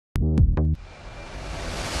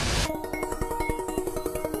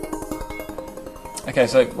Okay,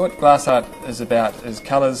 so what GlassArt is about is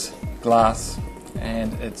colours, glass,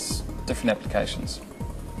 and its different applications.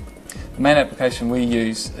 The main application we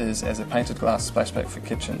use is as a painted glass splashback for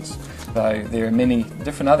kitchens, though there are many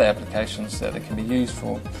different other applications that it can be used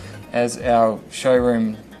for, as our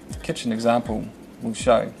showroom kitchen example will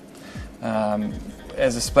show.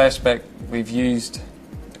 As a splashback, we've used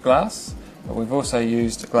glass, but we've also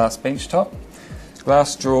used a glass bench top,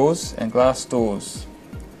 glass drawers and glass doors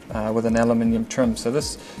with an aluminium trim. So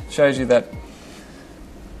this shows you that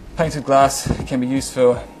painted glass can be used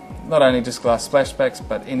for not only just glass splashbacks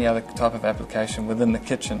but any other type of application within the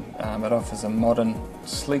kitchen. It offers a modern,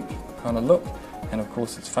 sleek kind of look, and of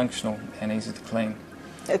course it's functional and easy to clean.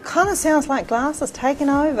 It kind of sounds like glass has taken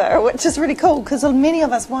over, which is really cool, because many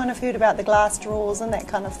of us won't have heard about the glass drawers and that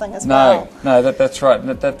kind of thing as well. No, that's right.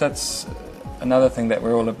 That's another thing that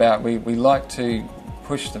we're all about. We like to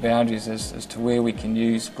push the boundaries as to where we can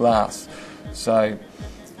use glass. So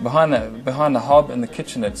behind the hob in the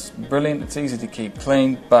kitchen, it's brilliant. It's easy to keep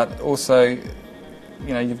clean, but also,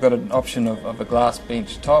 you've got an option of a glass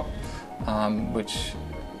bench top, which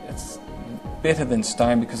it's better than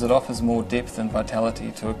stone because it offers more depth and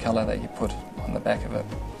vitality to a colour that you put on the back of it.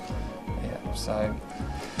 Yeah, so.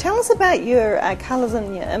 Tell us about your colours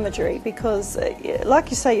and your imagery, because like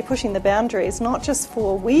you say, you're pushing the boundaries not just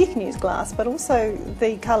for where you can use glass but also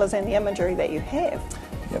the colours and the imagery that you have.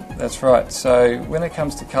 Yep, that's right. So when it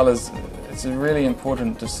comes to colours, it's a really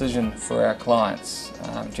important decision for our clients.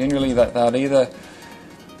 Generally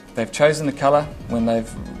they've chosen the colour when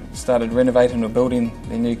they've started renovating or building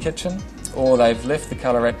their new kitchen, or they've left the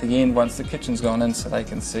colour at the end once the kitchen's gone in so they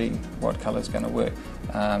can see what colour's going to work.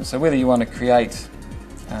 So whether you want to create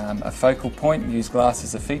a focal point, use glass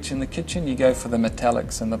as a feature in the kitchen, you go for the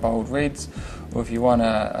metallics and the bold reds, or if you want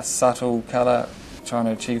a subtle colour trying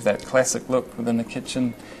to achieve that classic look within the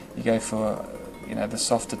kitchen, you go for the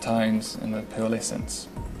softer tones and the pearlescence.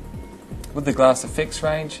 With the Glass Effects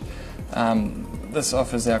range, this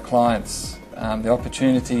offers our clients the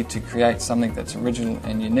opportunity to create something that's original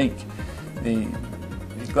and unique. The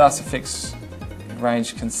Glass Effects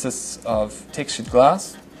range consists of textured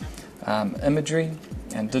glass, imagery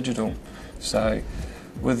and digital. So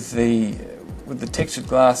with the textured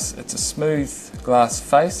glass, it's a smooth glass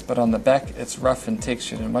face, but on the back it's rough and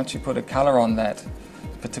textured, and once you put a colour on that,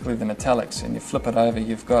 particularly the metallics, and you flip it over,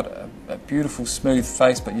 you've got a beautiful smooth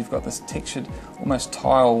face, but you've got this textured, almost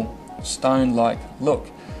tile, stone-like look.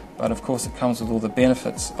 But of course it comes with all the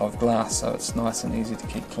benefits of glass, so it's nice and easy to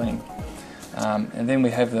keep clean. And then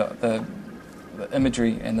we have the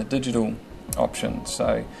imagery and the digital option.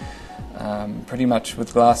 So pretty much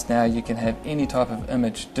with glass now you can have any type of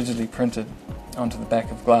image digitally printed onto the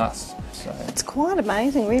back of glass. So it's quite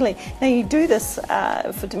amazing, really. Now you do this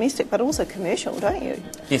for domestic but also commercial, don't you?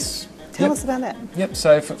 Yes. Tell us about that. Yep,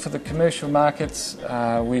 so for the commercial markets,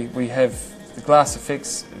 we have the Glass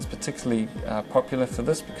Effects is particularly popular for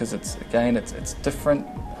this because it's different.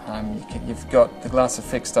 You've got the Glass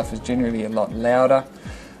Effects stuff is generally a lot louder.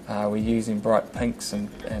 We're using bright pinks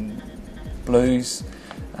and blues.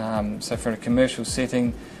 So for a commercial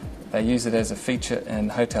setting, they use it as a feature in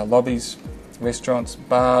hotel lobbies, restaurants,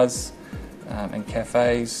 bars, and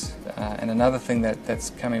cafes. And another thing that's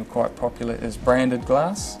coming quite popular is branded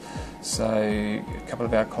glass. So a couple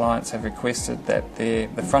of our clients have requested that the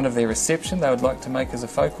front of their reception they would like to make as a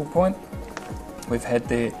focal point. We've had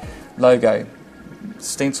their logo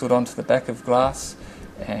stenciled onto the back of glass,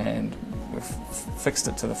 and we've fixed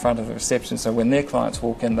it to the front of the reception, so when their clients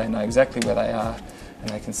walk in they know exactly where they are and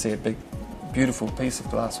they can see a big beautiful piece of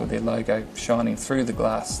glass with their logo shining through the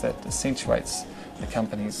glass that accentuates the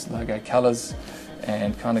company's logo colours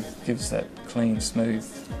and kind of gives that clean, smooth,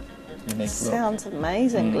 unique look. Sounds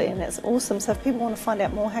amazing, Glenn. That's awesome. So if people want to find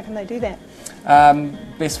out more, how can they do that?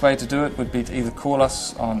 Best way to do it would be to either call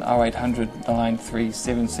us on 0800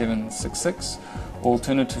 937766, or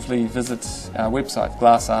alternatively visit our website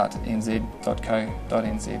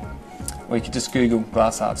glassartnz.co.nz, or you could just Google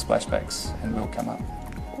GlassArt splashbacks and we'll come up.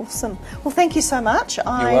 Awesome. Well, thank you so much.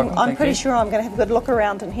 I'm pretty sure I'm going to have a good look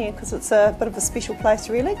around in here because it's a bit of a special place,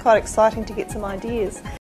 really. Quite exciting to get some ideas.